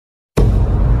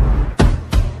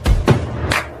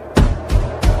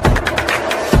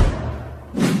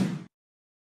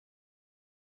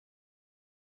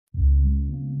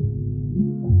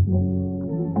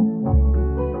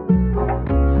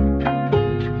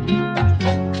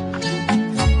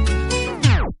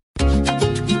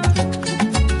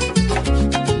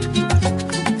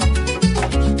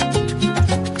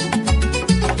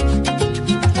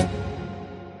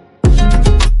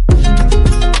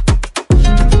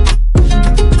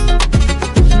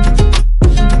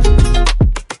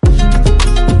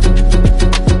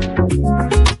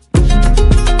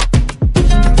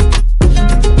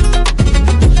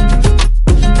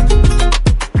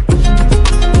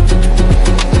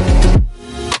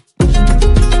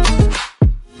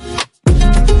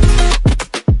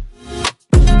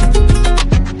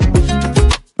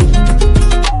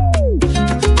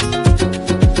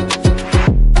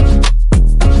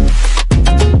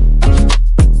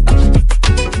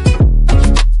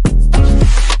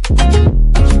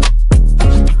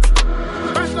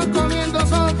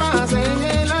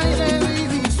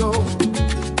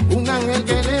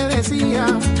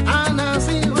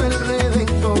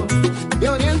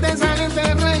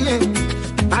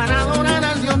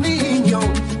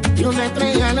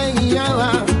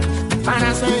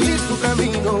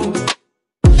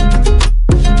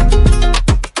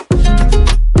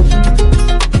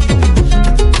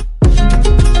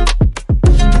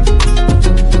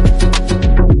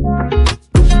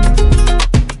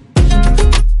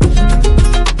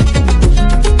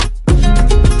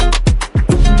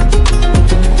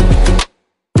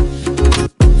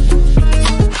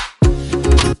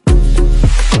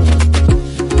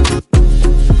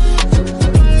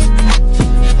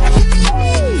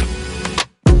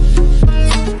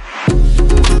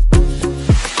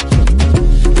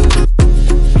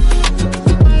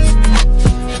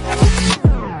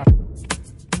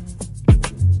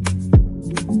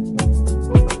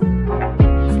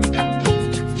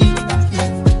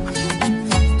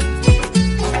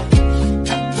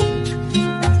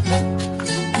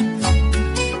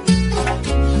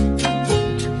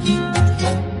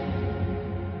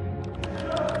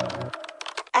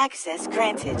Access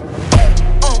granted.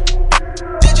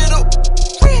 Digital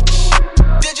rich,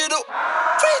 digital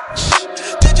rich,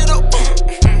 digital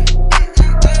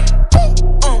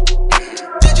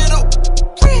digital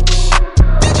rich,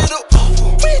 digital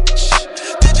rich,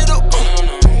 digital.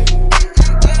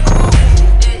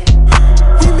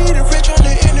 We made it rich on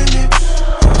the internet.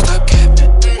 Stop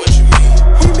capping. What you mean?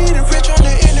 We made it rich on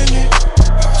the internet.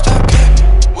 Stop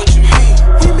capping. What you mean?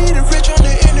 We made it rich on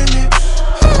the internet.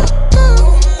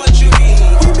 What you mean?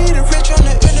 We made it rich on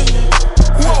the internet.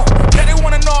 Whoa, now they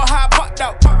wanna know how I popped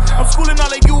out. I'm schooling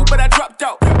all of you, but I dropped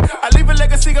out. I leave a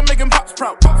legacy, I'm making pops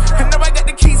proud. And now I got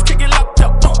the keys, kicking locked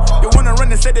up. You wanna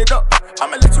run and set it up?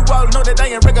 I'ma let you all know that I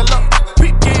ain't regular.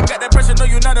 Peak game, got that pressure, know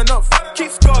you not enough.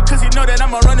 Keep score, cause you know that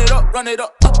I'ma run it up, run it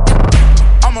up.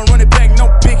 I'ma run it back, no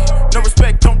biggie. No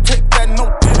respect, don't take that,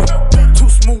 no diddy. Too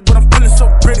smooth, but I'm feeling so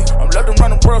gritty. I'm loved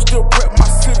around the world, still rep my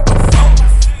city.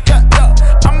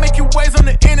 I'm making waves on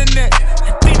the internet.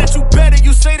 You think that you better,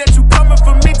 you say that you coming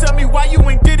for me. Tell me why you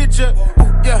ain't did it yet.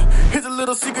 Ooh, yeah, here's a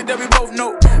little secret that we both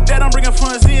know, that I'm bringing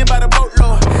funds in by the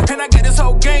boatload. And I got this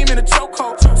whole game in a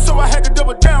chokehold, so I had to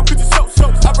double down cause it's so.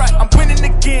 Alright, I'm winning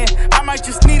again, I might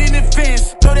just need an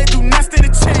advance. Though they do not stand a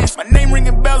chance. My name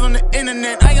ringing bells on the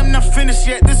internet. I am not finished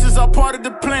yet, this is all part of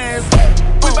the plans.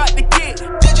 We about to get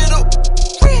Digital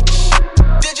rich,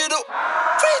 digital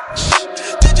rich,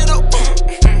 digital digital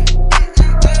rich,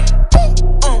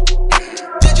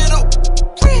 digital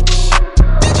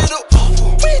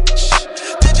rich,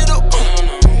 digital.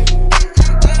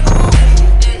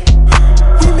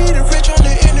 We made it rich on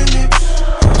the internet.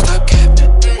 Stop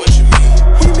capping. What you mean?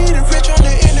 We made it rich on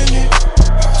the internet.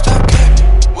 Stop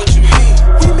capping. What you mean?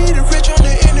 We made it rich on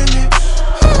the internet.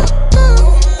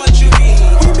 What you mean?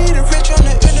 We made it rich on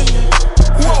the internet.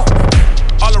 whoa.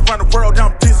 All around the world,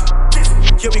 I'm busy.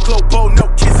 Yeah, we global, no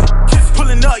kissing.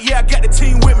 Pulling up, yeah, I got the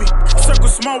team with me. Circle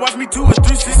small, watch me do it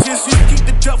 360. Keep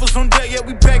the devils on deck, yeah,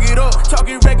 we back it up.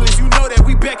 Talking reckless, you know that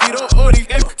we back it up. All these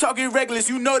talking reckless,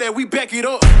 you know that we back it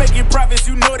up. Making profits,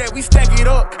 you know that we stack it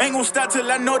up. Ain't gon' stop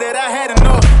till I know that I had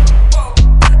enough.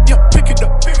 Yeah, pick it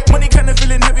up. Money kinda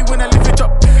feeling heavy when I lift it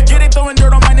up. Yeah, they throwing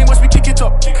dirt on my name, watch me kick it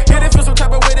up. Yeah, they feel some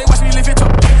type of way, they watch me lift it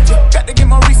up. Yeah, got to get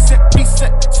my reset.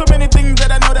 So many things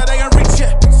that I know that I ain't reach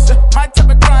yet. My type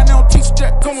of grind, they don't teach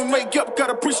that. Come and wake up,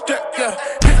 gotta preach that. Yeah,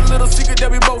 here's a little secret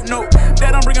that we both know,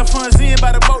 that I'm bringing funds in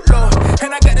by the boatload.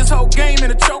 And I got this whole game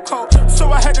in a chokehold,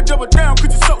 so I had to double down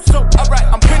cause it's so. Alright,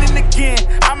 I'm winning again,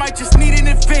 I might just need an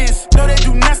advance. No, they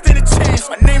do not stand a chance.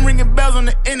 My name ringing bells on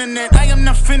the internet. I am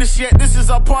not finished yet, this is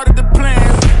all part of the plan.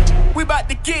 We about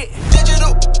to get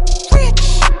Digital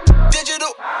rich,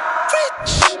 digital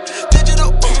rich,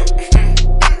 digital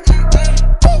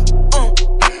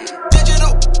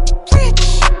digital rich,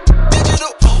 digital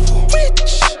rich,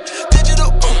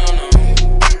 digital.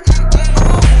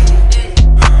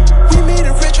 We made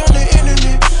it rich on the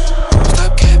internet.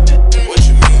 Stop capping. What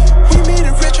you mean? We made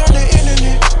it rich on the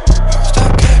internet.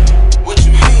 Stop capping. What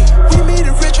you mean? We made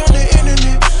it rich on the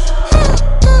internet.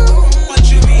 What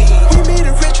you mean? We made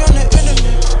it rich on the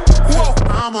internet. whoa.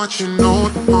 I'm watching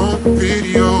old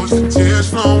videos, the tears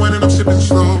flowing and I'm sipping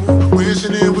slow.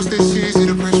 Wishing it was this easy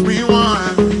to press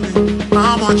rewind.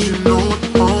 I'm watching old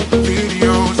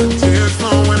videos, the tears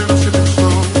flowing and I'm sipping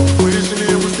slow. Wishing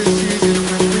it was this easy to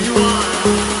press rewind.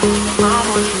 I'm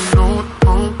watching old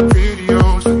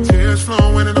videos, the tears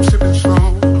flowing and I'm sipping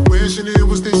slow. Wishing it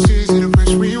was this easy to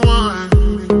press rewind.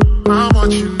 I'm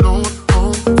watching old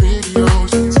videos,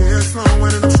 the tears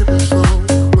flowing and I'm sipping slow.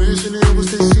 Wishing it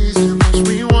was this easy to press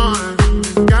rewind.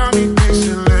 Got me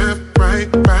pacing left, right,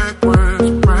 backwards,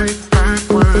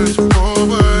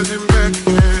 forwards and back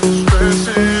again.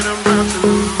 Stressing, I'm about to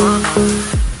lose my mind.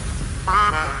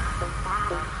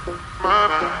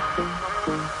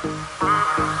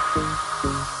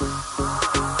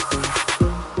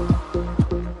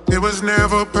 It was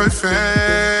never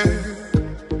perfect,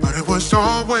 but it was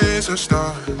always a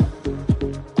start.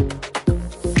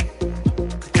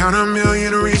 Count a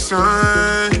million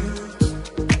reasons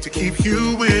to keep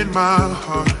you in my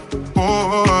heart.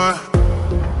 Oh,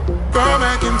 go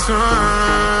back in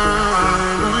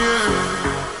time. Oh yeah.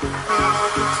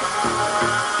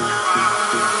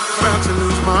 About to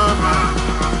lose my mind.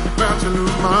 About to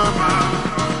lose my mind.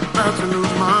 About to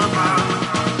lose my mind.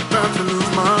 About to lose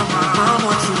my mind. I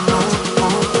want you to know.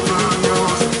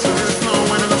 Videos, tears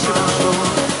flowing and I'm sipping slow.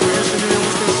 Wishing it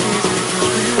was this easy to just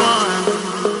rewind.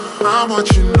 I want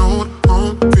you to know.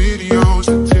 Videos,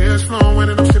 the tears flowing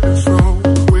and I'm sipping slow.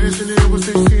 Wishing it was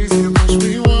this easy to press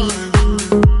rewind.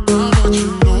 I want you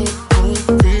to know.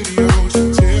 Videos, the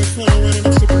tears flowing and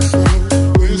I'm sipping slow.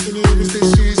 Wishing it was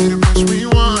this easy to press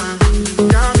rewind.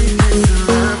 Got me pacing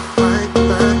left, right,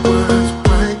 backwards.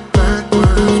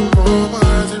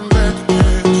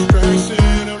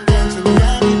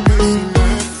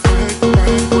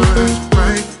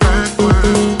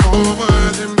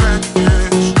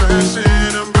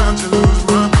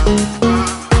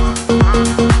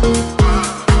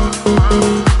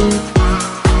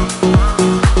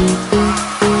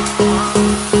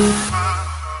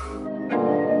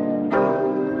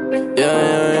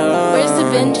 Where's Da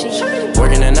Vinci?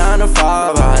 Working a 9 to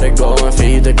 5, I had to go and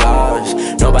feed the guys.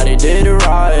 Nobody did it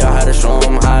right, I had to show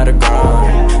them how to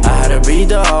grind. I had to beat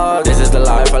the odds, this is the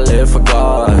life I live for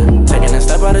God. Taking a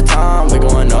step at a time, we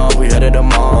going up, we headed to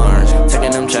Mars.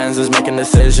 Taking them chances, making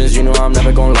decisions, you know I'm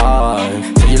never gonna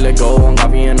lie. Till you let go, I'm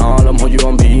copying all of who you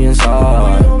gon' be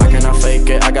inside. I cannot fake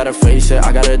it, I gotta face it,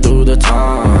 I gotta do the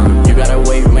time. You gotta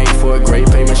wait, make for a great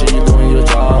pay, make sure you're doing your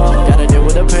job. Gotta deal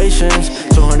with the patience,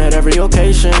 200 every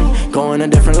occasion. Going to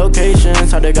different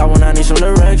locations, hard to got when I need some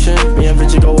direction. Me and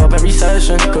Vinci go up every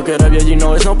session. Cook it up, yeah, you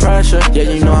know it's no pressure. Yeah,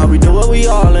 you know how we do it, we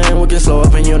all in. We can slow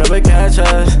up and you never catch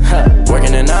us.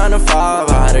 Working a 9 to 5,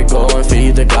 I had to go and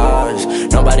feed the guys.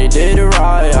 Nobody did it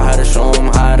right, I had to show them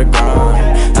how to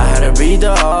grind. I had to beat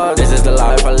the odds, this is the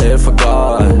life I live for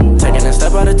God. Taking a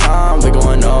step at a time, we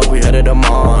going up, we headed to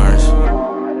Mars.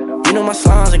 You know my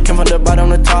slimes, they came from the bottom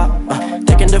to top.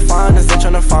 They can define us, they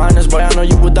tryna find us. Boy, I know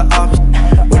you with the ops.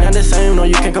 We not the same, no,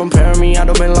 you can't compare me. I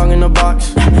don't belong in the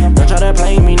box. Don't try to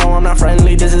play me, no, I'm not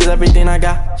friendly. This is everything I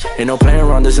got. Ain't no playing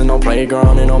around, this is no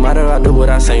playground. It no matter, I do what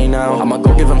I say now. I'ma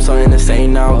go give them something to say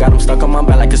now. Got them stuck on my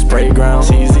back like a spray ground.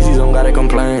 See, don't gotta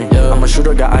complain. I'm a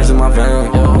shooter, got eyes in my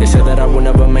vein. They said that I would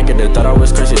never make it, they thought I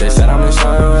was crazy. They said I'm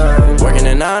insane. Working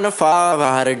a 9 to 5,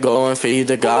 I had to go and feed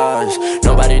the guys.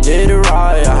 Nobody did it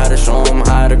right, I had to show them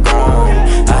how to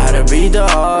grind. I had to beat the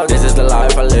odds, this is the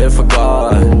life I live for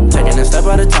God. Taking a step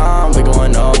at a time, we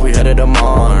going up, we headed to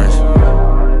Mars.